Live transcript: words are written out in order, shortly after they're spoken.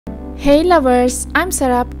Hey lovers, I'm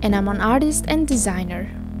SERAP and I'm an artist and designer.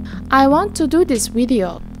 I want to do this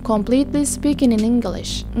video completely speaking in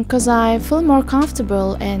English because I feel more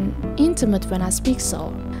comfortable and intimate when I speak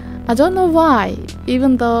so. I don't know why,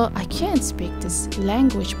 even though I can't speak this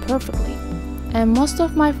language perfectly. And most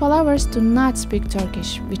of my followers do not speak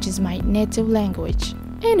Turkish, which is my native language.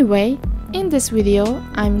 Anyway, in this video,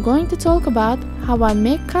 I'm going to talk about how I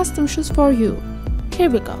make custom shoes for you. Here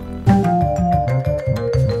we go.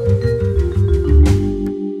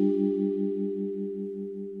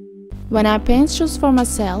 When I paint shoes for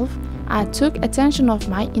myself, I took attention of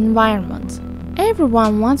my environment.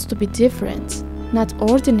 Everyone wants to be different, not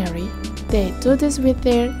ordinary. They do this with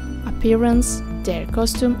their appearance, their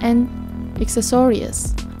costume and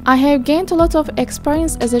accessories. I have gained a lot of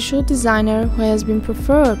experience as a shoe designer who has been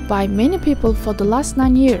preferred by many people for the last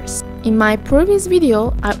 9 years. In my previous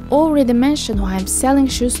video, I already mentioned who I am selling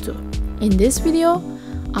shoes to. In this video,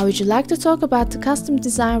 I would like to talk about the custom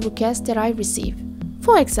design requests that I receive.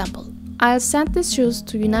 For example, I'll send these shoes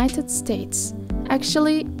to United States.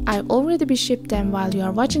 Actually, I'll already be shipped them while you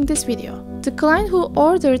are watching this video. The client who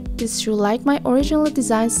ordered this shoe liked my original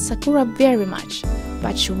design Sakura very much,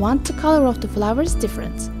 but she wants the color of the flowers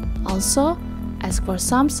different. Also, ask for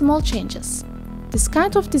some small changes. This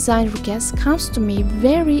kind of design request comes to me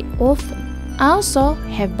very often. I also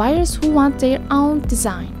have buyers who want their own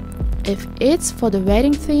design. If it's for the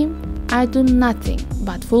wedding theme, I do nothing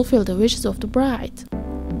but fulfill the wishes of the bride.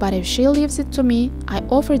 But if she leaves it to me, I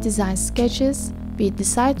offer design sketches. We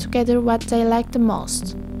decide together what they like the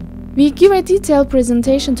most. We give a detailed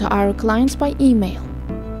presentation to our clients by email.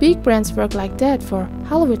 Big brands work like that for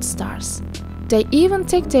Hollywood stars. They even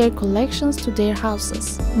take their collections to their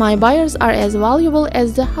houses. My buyers are as valuable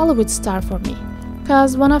as the Hollywood star for me.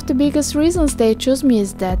 Cause one of the biggest reasons they choose me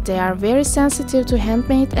is that they are very sensitive to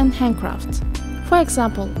handmade and handcraft. For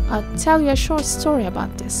example, I'll tell you a short story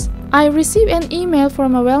about this. I received an email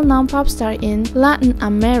from a well-known pop star in Latin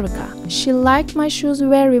America. She liked my shoes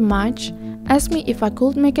very much, asked me if I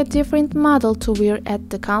could make a different model to wear at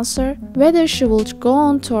the concert, whether she would go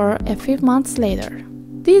on tour a few months later.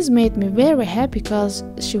 This made me very happy because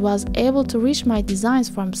she was able to reach my designs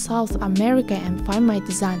from South America and find my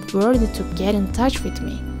design worthy to get in touch with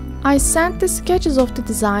me. I sent the sketches of the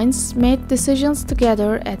designs, made decisions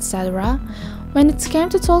together, etc. When it came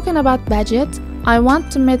to talking about budget, I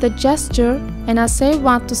want to make a gesture and I say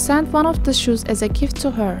want to send one of the shoes as a gift to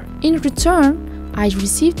her. In return, I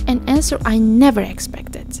received an answer I never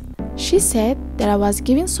expected. She said that I was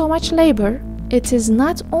giving so much labor. It is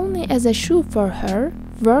not only as a shoe for her,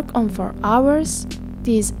 work on for hours.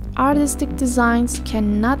 These artistic designs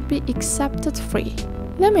cannot be accepted free.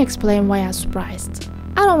 Let me explain why I'm surprised.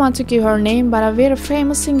 I don't want to give her name, but a very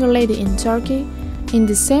famous singer lady in Turkey. In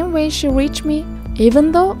the same way she reached me,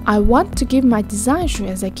 even though I want to give my design shoe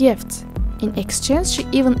as a gift. In exchange, she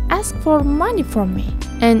even asked for money from me.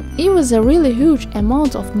 And it was a really huge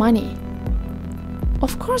amount of money.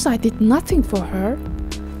 Of course I did nothing for her,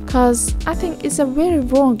 cause I think it's a very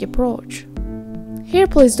wrong approach. Here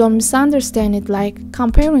please don't misunderstand it like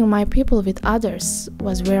comparing my people with others,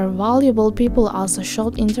 was where valuable people also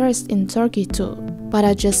showed interest in Turkey too. But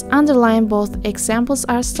I just underline both examples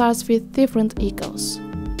are starts with different egos.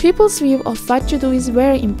 People's view of what you do is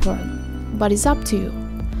very important, but it's up to you.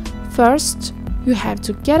 First, you have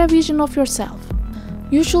to get a vision of yourself.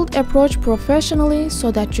 You should approach professionally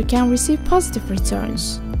so that you can receive positive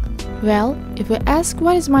returns. Well, if you ask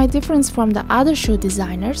what is my difference from the other shoe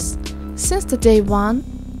designers, since the day one,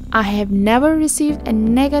 I have never received a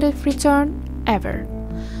negative return ever.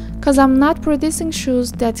 Cause I'm not producing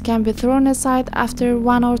shoes that can be thrown aside after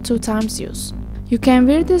 1 or 2 times use. You can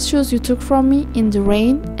wear these shoes you took from me in the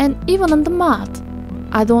rain and even in the mud.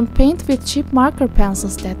 I don't paint with cheap marker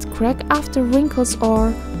pencils that crack after wrinkles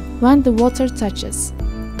or when the water touches.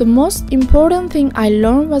 The most important thing I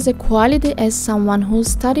learned was equality as someone who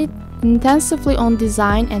studied intensively on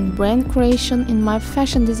design and brand creation in my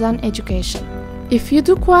fashion design education. If you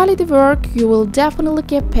do quality work, you will definitely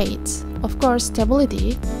get paid. Of course,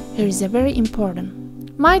 stability here is very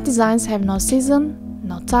important. My designs have no season,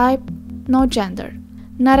 no type, no gender,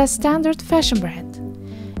 not a standard fashion brand.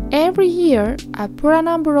 Every year, I put a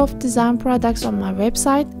number of design products on my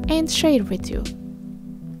website and share with you.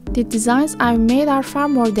 The designs I've made are far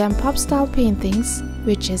more than pop-style paintings,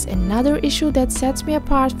 which is another issue that sets me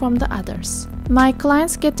apart from the others. My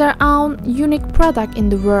clients get their own unique product in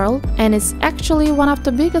the world, and it's actually one of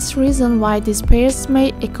the biggest reasons why these pairs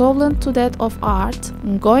may equivalent to that of art.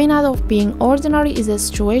 Going out of being ordinary is a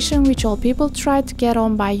situation which all people try to get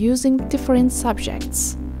on by using different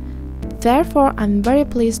subjects. Therefore, I'm very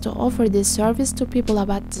pleased to offer this service to people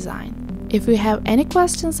about design. If you have any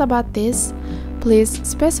questions about this, please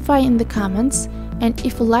specify in the comments, and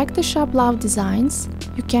if you like the shop love designs,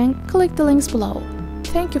 you can click the links below.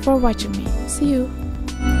 Thank you for watching me. See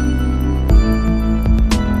you!